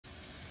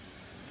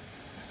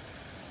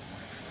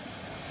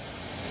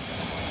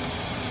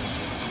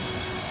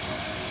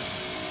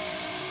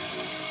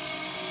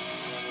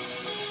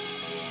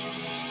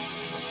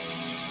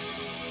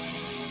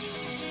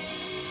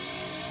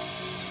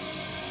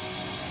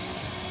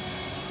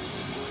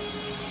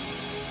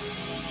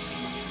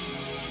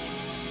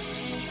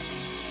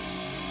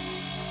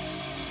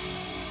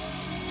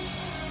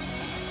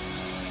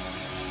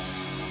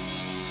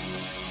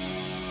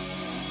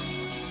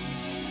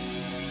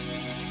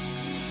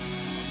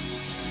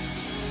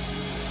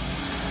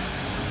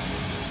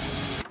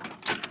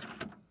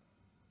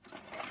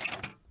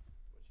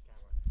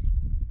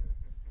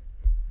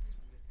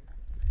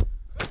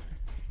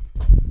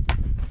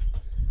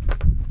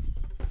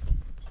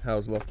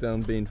How's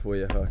lockdown been for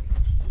you, Huck?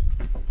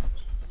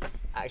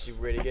 Actually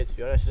really good, to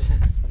be honest.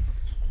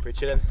 Pretty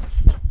chilling.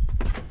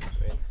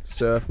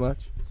 Surf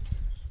much?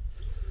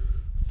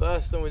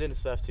 First one we didn't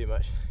surf too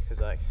much,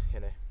 because like, you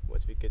know,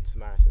 wanted to be good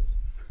Samaritans.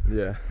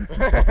 Yeah.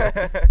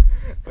 But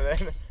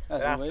then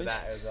after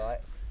that it was alright.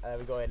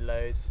 We got in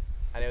loads,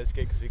 and it was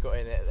good because we got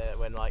in it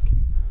when like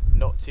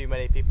not too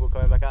many people were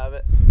coming back out of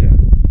it. Yeah.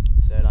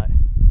 So like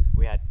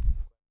we had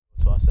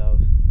to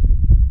ourselves,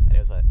 and it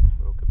was like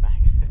we're all good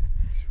bags.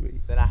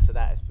 Sweet. Then after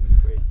that it's been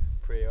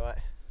pretty alright.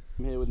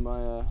 I'm here with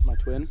my my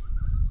twin.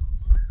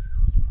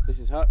 This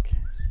is Huck.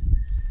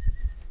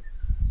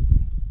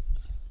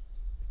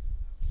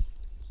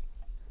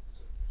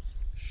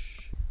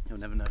 Shh. You'll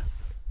never know.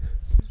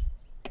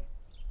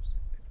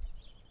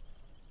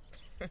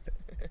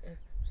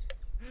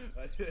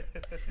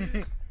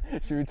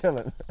 Should we tell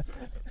him?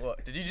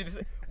 What did you do?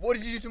 What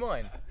did you do to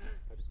mine?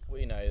 Well,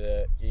 you know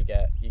that you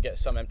get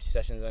some empty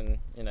sessions, and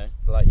you know,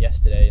 like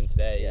yesterday and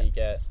today, you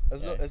get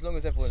as long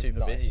as everyone's super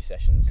nice. busy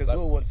sessions. Because like,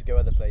 we all want to go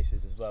other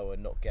places as well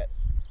and not get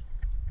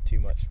too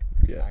much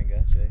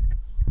anger. Actually,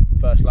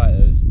 first light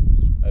there was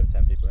over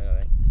 10 people in, I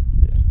think.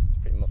 Yeah,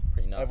 it's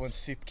pretty nuts. Everyone's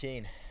super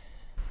keen,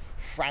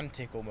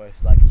 frantic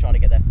almost, like trying to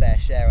get their fair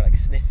share, and like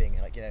sniffing,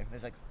 and like, you know,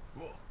 there's like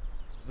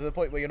to the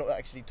point where you're not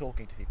actually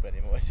talking to people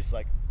anymore. It's just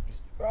like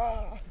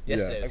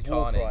yesterday was like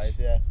war carnage.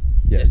 cries,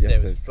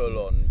 Yesterday was full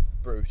on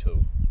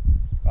brutal.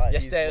 Right,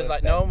 yesterday it was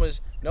like no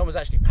one was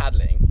actually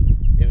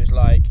paddling. It was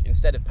like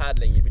instead of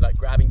paddling, you'd be like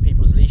grabbing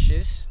people's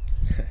leashes,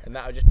 and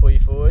that would just pull you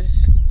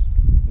forwards.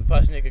 And the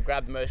person who could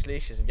grab the most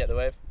leashes and get the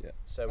wave. Yeah.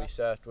 So we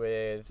surfed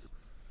with,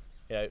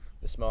 you know,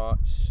 the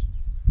Smarts,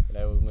 you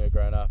know, when we were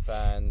growing up,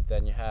 and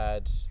then you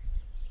had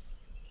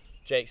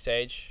Jake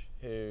Sage,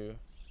 who,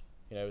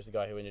 you know, was the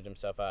guy who injured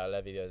himself out of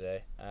Levy the other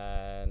day,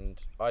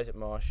 and Isaac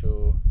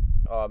Marshall.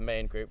 Our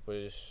main group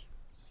was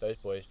those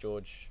boys,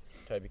 George,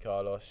 Toby,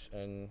 Carlos,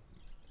 and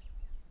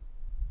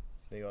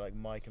they got like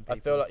Mike and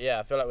people.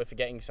 I feel like we're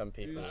forgetting some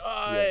people.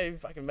 You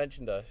fucking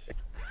mentioned us.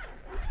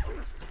 I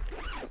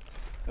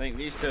think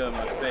these two are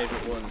my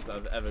favourite ones that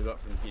I've ever got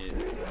from Hugh.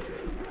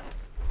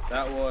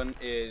 That one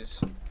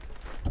is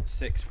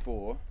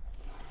 6'4",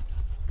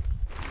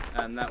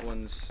 and that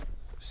one's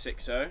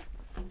 6'0".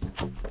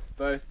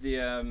 Both the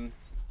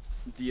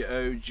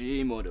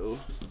OG model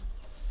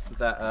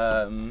that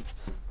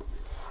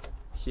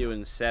Hugh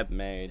and Seb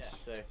made. Yeah,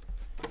 so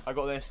I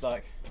got this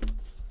like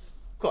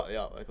quite the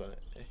artwork on it.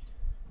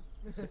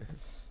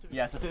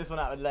 Yeah, so I took this one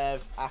out with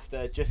Lev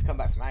after just come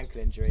back from ankle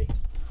injury,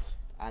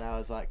 and I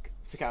was like,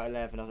 took out with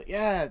Lev, and I was like,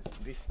 yeah,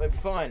 it'll be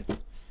fine.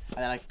 And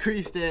then I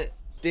creased it,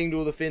 dinged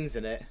all the fins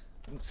in it,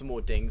 some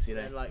more dings, you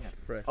know. And like,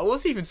 I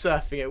wasn't even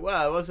surfing it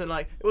well. It wasn't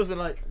like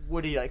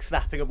Woody like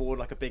snapping a board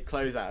like a big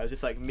closeout. It was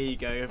just like me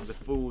going over the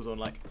falls on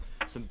like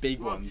some big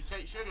ones.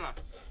 Take sugar.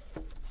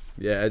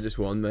 Yeah, just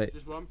one, mate.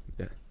 Just one?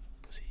 Yeah.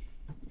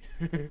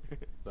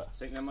 But I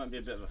think there might be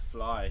a bit of a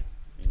fly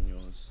in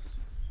yours.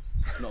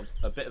 Not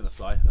a bit of a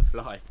fly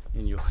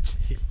in your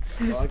teeth.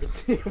 Oh, I can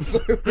see it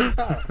blowing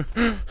out.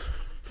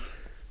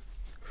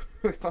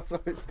 That's how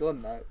it's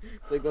gone now.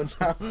 It's gone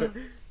down.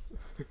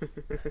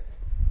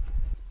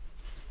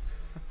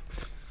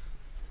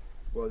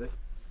 What this?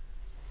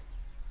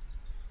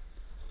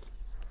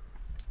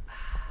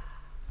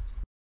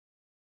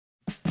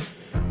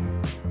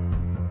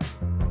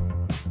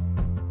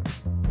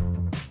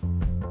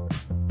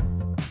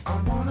 I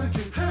wanna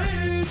get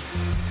paid,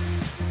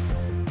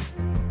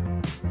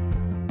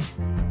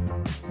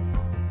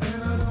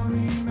 and I don't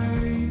mean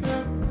maybe.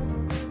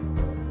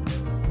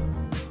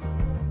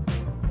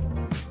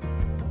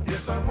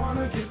 Yes, I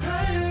wanna get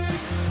paid,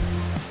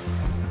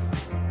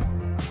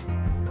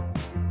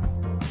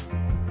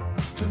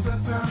 'cause that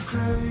sounds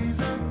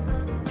crazy.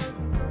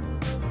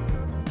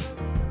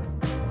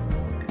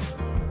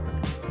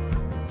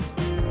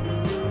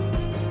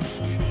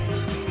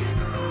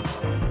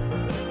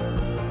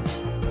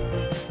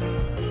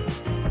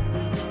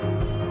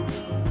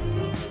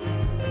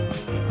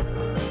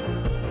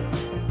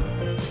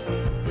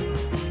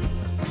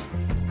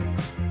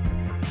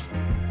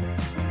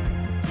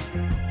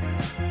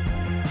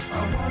 I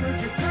wanna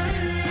get paid.